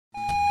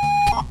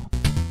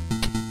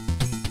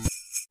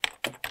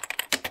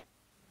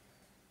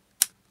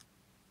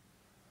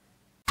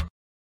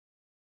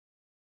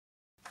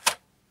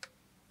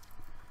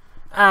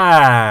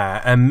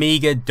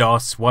Amiga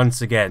DOS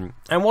once again.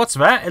 And what's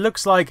that? It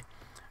looks like...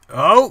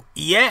 Oh,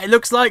 yeah, it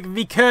looks like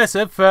the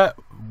cursor for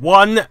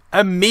One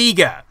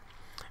Amiga.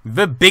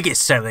 The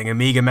biggest selling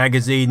Amiga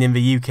magazine in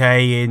the UK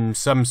in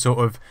some sort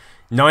of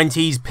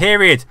 90s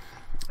period.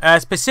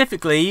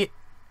 Specifically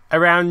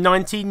around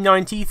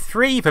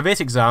 1993 for this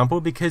example,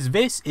 because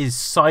this is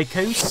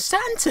Psycho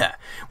Santa,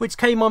 which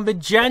came on the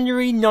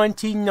January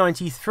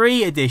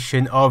 1993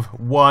 edition of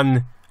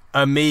One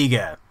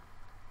Amiga.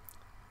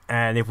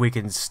 And if we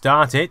can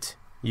start it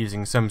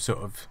using some sort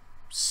of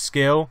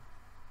skill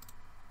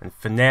and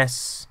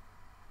finesse.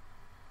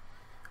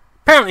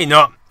 Apparently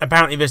not.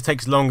 Apparently this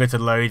takes longer to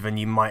load than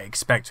you might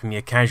expect from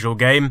your casual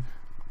game.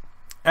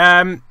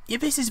 Yeah,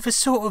 this is the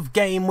sort of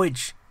game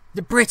which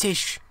the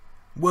British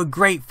were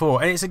great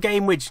for. And it's a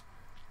game which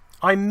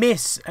I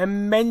miss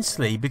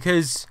immensely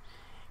because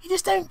you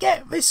just don't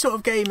get this sort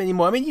of game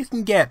anymore. I mean, you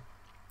can get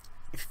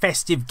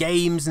festive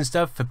games and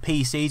stuff for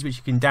PCs which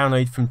you can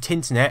download from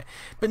Tinternet,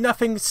 but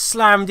nothing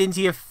slammed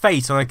into your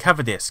face on a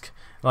cover disc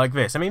like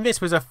this. I mean,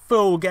 this was a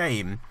full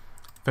game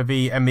for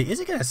the Amiga. Is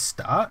it going to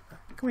start?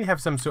 Can we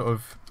have some sort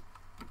of...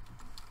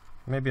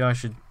 Maybe I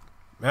should...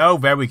 Oh,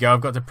 there we go.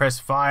 I've got to press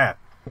fire.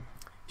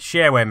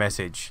 Shareware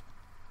message.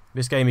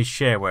 This game is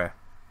shareware.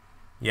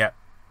 Yep,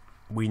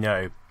 we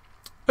know.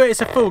 But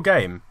it's a full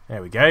game.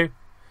 There we go.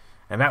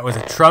 And that was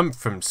a trump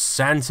from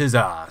Santa's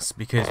arse,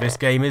 because this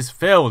game is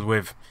filled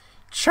with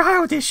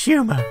childish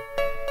humour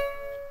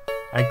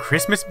and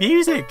Christmas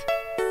music,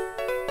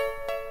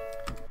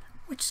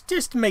 which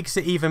just makes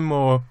it even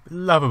more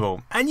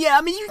lovable. And yeah,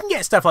 I mean, you can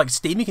get stuff like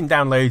Steam. You can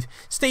download.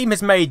 Steam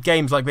has made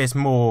games like this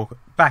more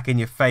back in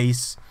your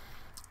face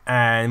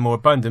and more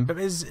abundant. But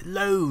there's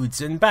loads.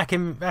 And back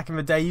in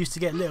the day, you used to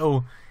get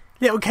little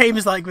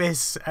games like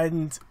this,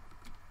 and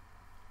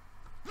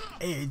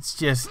it's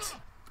just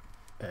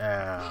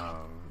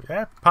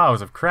yeah,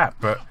 piles of crap.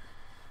 But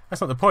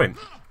that's not the point.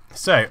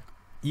 So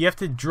you have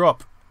to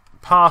drop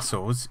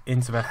parcels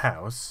into the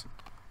house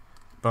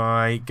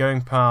by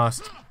going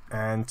past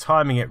and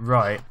timing it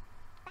right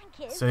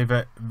so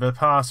that the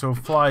parcel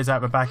flies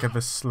out the back of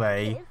the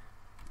sleigh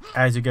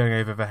as you're going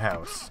over the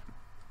house.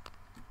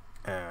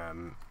 I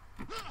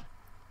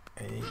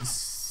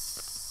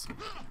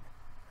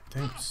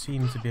don't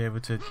seem to be able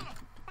to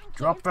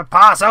drop the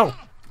parcel.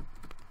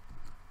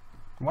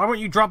 Why won't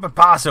you drop the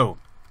parcel?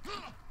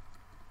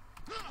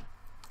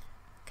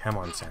 Come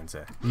on,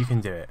 Santa. You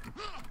can do it.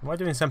 Am I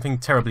doing something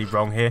terribly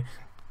wrong here?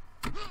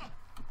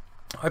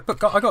 I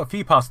got a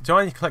few parcels. Do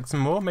I need to collect some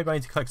more? Maybe I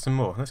need to collect some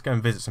more. Let's go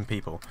and visit some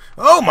people.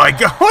 Oh my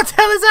god! What the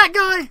hell is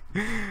that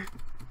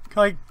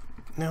guy?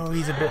 No,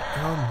 he's a bit...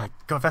 Oh my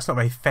god, that's not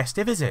very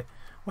festive, is it?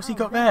 What's he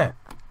got there?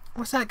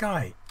 What's that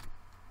guy?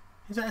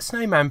 Is that a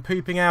snowman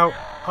pooping out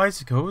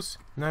icicles?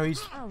 No,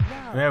 he's...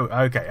 No,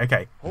 okay.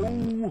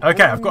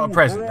 Okay, I've got a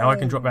present. Now I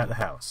can drop back the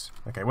house.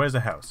 Okay, where's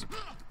the house?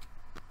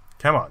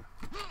 Come on.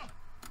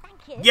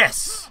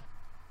 Yes!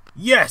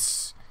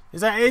 Yes!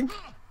 Is that in?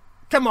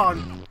 Come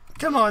on!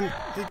 Come on!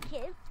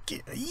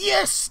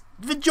 Yes!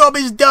 The job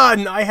is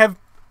done! I have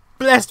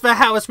blessed the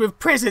house with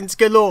presents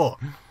galore!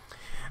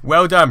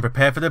 Well done,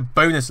 prepare for the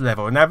bonus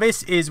level. Now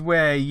this is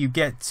where you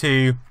get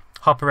to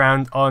hop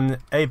around on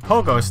a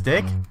pogo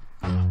stick,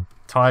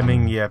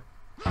 timing your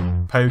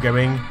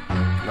pogoing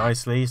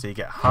nicely so you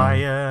get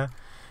higher,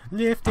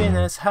 lifting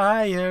us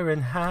higher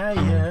and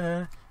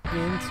higher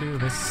into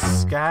the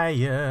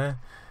sky.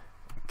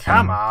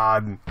 Come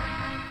on!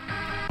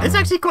 It's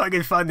actually quite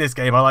good fun, this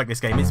game. I like this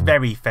game. It's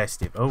very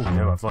festive. Oh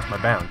no, I've lost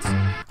my bounce.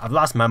 I've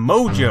lost my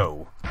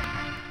mojo.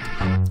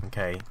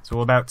 Okay, it's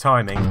all about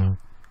timing.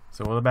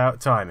 It's all about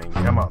timing.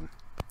 Come on.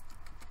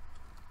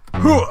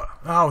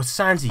 Oh,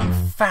 Santa, you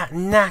fat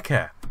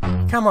knacker.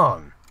 Come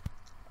on.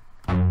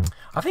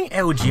 I think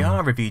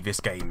LGR reviewed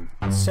this game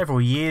several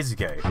years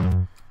ago.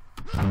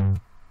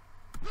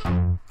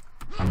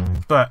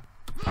 But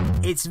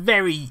it's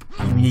very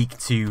unique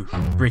to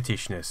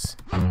Britishness.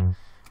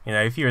 You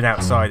know, if you're an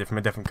outsider from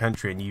a different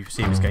country and you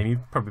see this game,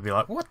 you'd probably be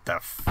like, what the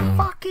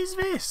fuck is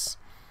this?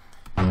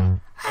 And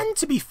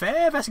to be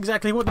fair, that's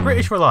exactly what the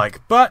British were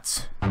like,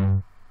 but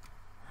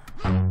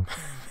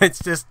it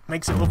just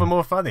makes it all the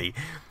more funny.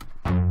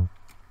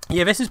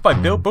 Yeah, this is by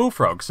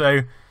Bullfrog, so,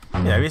 you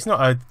know, it's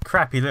not a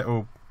crappy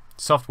little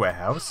software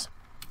house.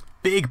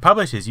 Big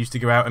publishers used to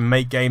go out and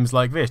make games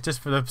like this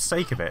just for the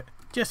sake of it.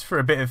 Just for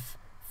a bit of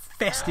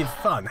festive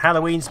fun.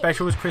 Halloween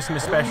specials,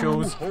 Christmas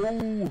specials,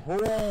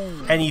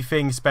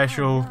 anything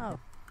special,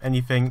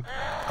 anything.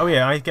 Oh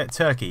yeah, I get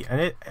turkey,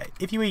 and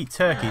if you eat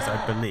turkeys,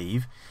 I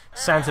believe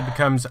Santa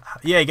becomes,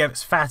 yeah, he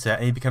gets fatter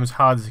and he becomes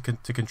harder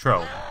to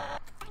control.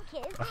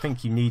 I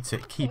think you need to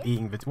keep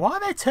eating the... Why are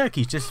there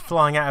turkeys just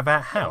flying out of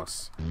that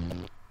house?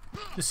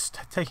 Just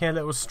taking a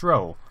little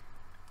stroll.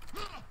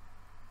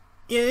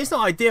 Yeah, it's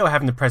not ideal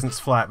having the presents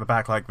fly out the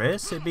back like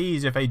this. It'd be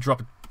easier if they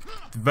dropped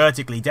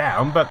vertically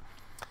down, but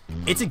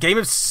it's a game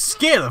of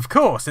skill, of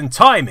course, and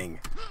timing.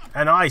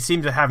 And I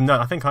seem to have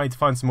none. I think I need to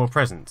find some more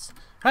presents.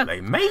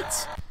 Hello,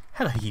 mate.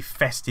 Hello, you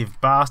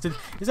festive bastard.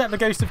 Is that the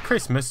ghost of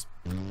Christmas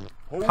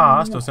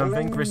past or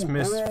something?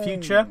 Christmas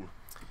future?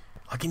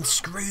 Like in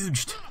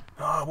Scrooged.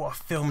 Oh, what a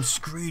film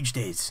Scrooged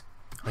is.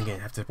 I'm going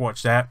to have to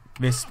watch that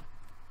this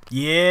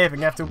year. I've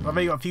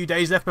only got a few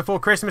days left before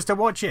Christmas to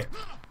watch it.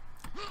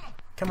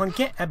 Come on,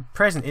 get a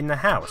present in the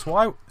house.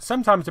 Why?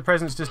 Sometimes the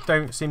presents just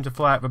don't seem to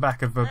fly out the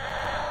back of a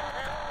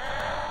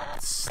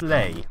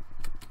sleigh.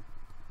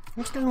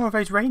 What's going on with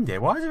those reindeer?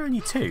 Why is there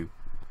only 2?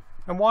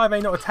 And why are they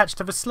not attached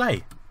to the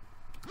sleigh?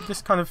 They're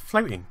just kind of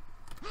floating.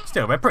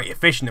 Still, they're pretty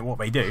efficient at what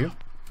they do.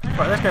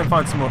 Right, let's go and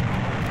find some more.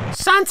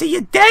 Santa,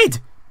 you're dead!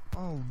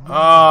 Oh, no.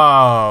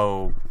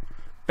 Oh,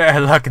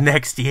 better luck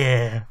next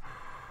year.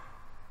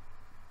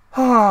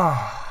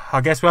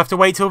 I guess we'll have to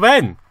wait till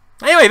then.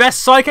 Anyway, that's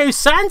Psycho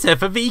Santa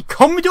for the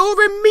Commodore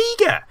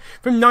Amiga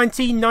from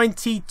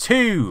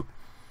 1992.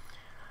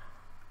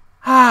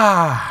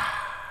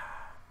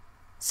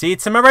 See you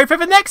tomorrow for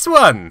the next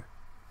one.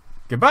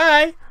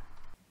 Goodbye.